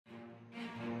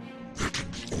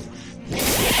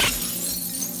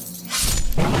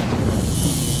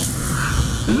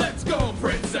Let's go,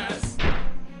 princess!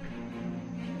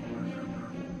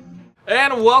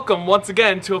 And welcome once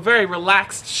again to a very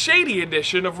relaxed, shady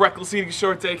edition of Reckless Eating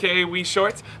Shorts, aka Wee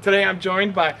Shorts. Today I'm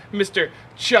joined by Mr.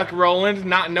 Chuck Roland,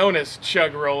 not known as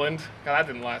Chug Roland. God, that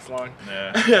didn't last long.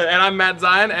 Yeah. And I'm Matt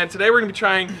Zion, and today we're going to be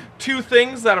trying two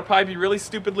things that'll probably be really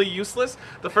stupidly useless.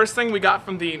 The first thing we got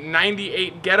from the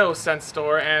 98 Ghetto Scent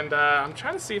store, and I'm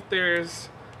trying to see if there's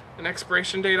an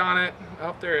expiration date on it.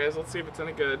 Oh, there is. Let's see if it's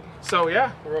any good. So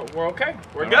yeah, we're okay.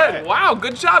 We're good. Right. Wow,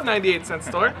 good job, 98 Cent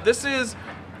store. This is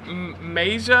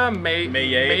Mayesa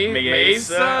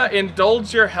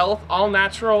Indulge Your Health All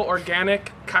Natural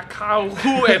Organic Cacao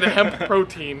and Hemp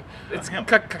Protein. It's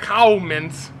cacao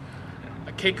mint.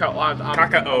 Cacao.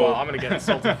 Well, I'm gonna get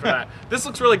insulted for that. This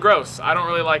looks really gross. I don't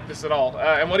really like this at all.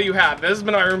 And what do you have? This has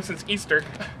been in my room since Easter.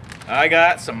 I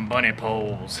got some bunny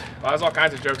poles. Well, there's all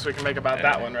kinds of jokes we can make about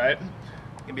that one, right?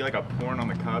 It could be like a porn on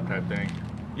the cob type thing.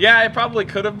 Yeah, it probably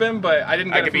could have been, but I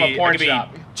didn't get it from a porn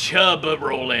shop. Chub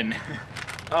rolling.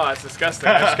 Oh, that's disgusting.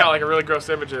 I just got like a really gross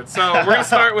image of it. So we're gonna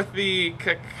start with the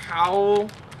cacao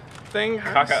thing.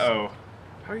 Cacao.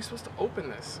 How are you supposed to open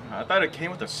this? I thought it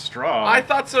came with a straw. I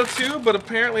thought so too, but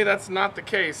apparently that's not the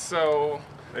case. So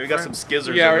we got some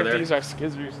skizzers yeah, over there. these are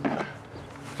skizzers.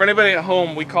 For anybody at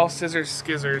home, we call scissors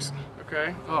skizzers.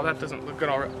 Okay. Oh, that doesn't look good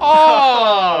already.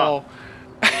 Oh,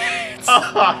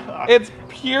 it's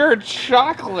pure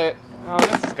chocolate. Oh,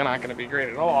 this is not gonna be great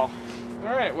at all.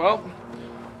 All right. Well,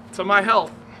 to my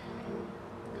health.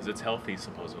 Because it's healthy,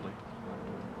 supposedly.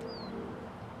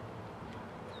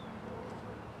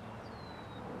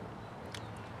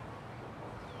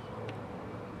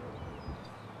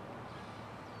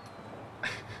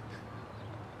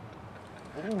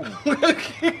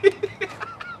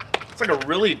 It's like a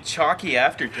really chalky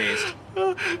aftertaste.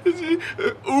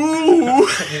 Ooh.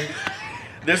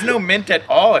 There's no mint at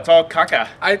all. It's all caca.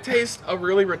 I taste a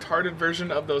really retarded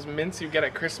version of those mints you get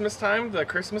at Christmas time, the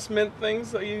Christmas mint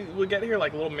things that you would get here,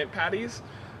 like little mint patties.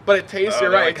 But it tastes,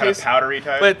 you're right, like it tastes powdery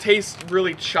type. But it tastes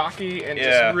really chalky and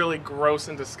just really gross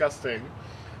and disgusting.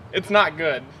 It's not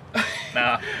good.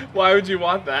 Nah. Why would you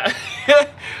want that?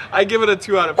 I give it a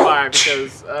 2 out of 5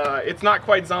 because it's not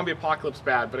quite zombie apocalypse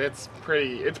bad, but it's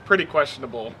pretty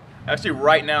questionable. Actually,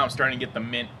 right now I'm starting to get the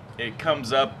mint. It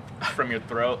comes up from your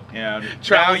throat. Yeah.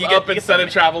 Travels up instead of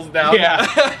travels down. Yeah.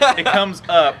 It comes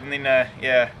up and then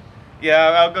yeah.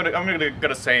 I'm gonna go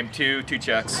to same two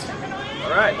chucks.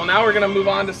 All right. Well, now we're gonna move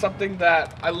on to something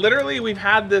that we've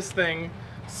had this thing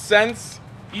since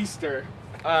Easter.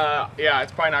 Yeah,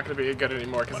 it's probably not going to be good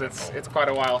anymore because it's quite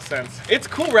a while since. It's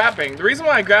cool wrapping. The reason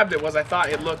why I grabbed it was I thought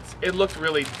it looked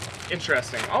really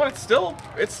interesting. Oh, it's still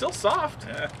soft.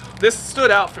 Yeah. This stood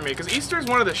out for me because Easter is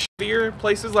one of the shittier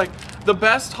places. Like the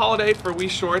best holiday for Wee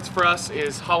Shorts for us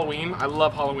is Halloween. I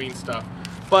love Halloween stuff,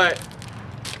 but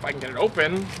if I can get it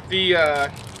open, the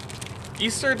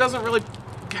Easter doesn't really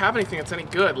have anything that's any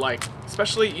good. Like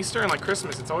especially Easter and like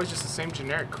Christmas, it's always just the same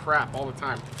generic crap all the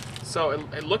time. So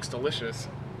it looks delicious.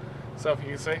 So if you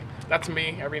can see, that's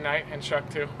me every night, and Chuck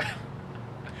too.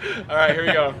 All right, here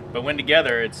we go. But when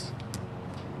together, it's...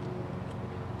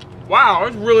 Wow,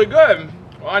 it's really good.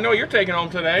 Well, I know what you're taking home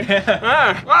today.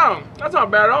 Wow, that's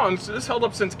not bad at all. This held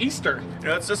up since Easter. You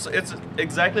know, it's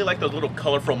exactly like those little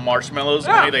colorful marshmallows.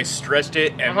 Yeah. Only they stretched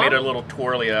it and made a little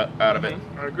twirly out of it.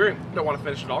 I agree. Don't want to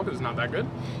finish it all because it's not that good.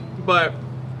 But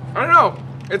I don't know.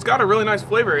 It's got a really nice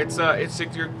flavor.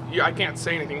 I can't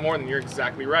say anything more than you're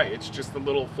exactly right. It's just the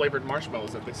little flavored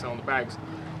marshmallows that they sell in the bags.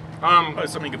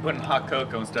 Something you could put in hot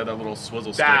cocoa instead of a little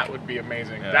swizzle That stick. would be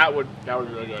amazing. Yeah. That would be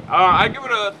really good. I give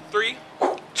it a 3.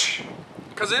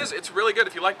 Because it's really good.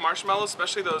 If you like marshmallows,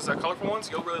 especially those colorful ones,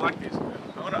 you'll really like these.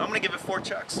 I'm gonna give it 4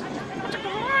 chucks.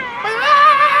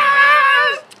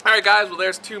 Alright guys, well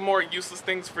there's 2 more useless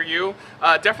things for you.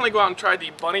 Definitely go out and try the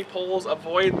bunny poles.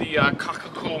 Avoid the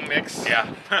cacao mix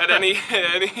at any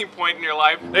point in your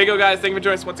life. There you go guys, thank you for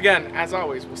joining us once again. As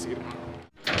always, we'll see you tomorrow.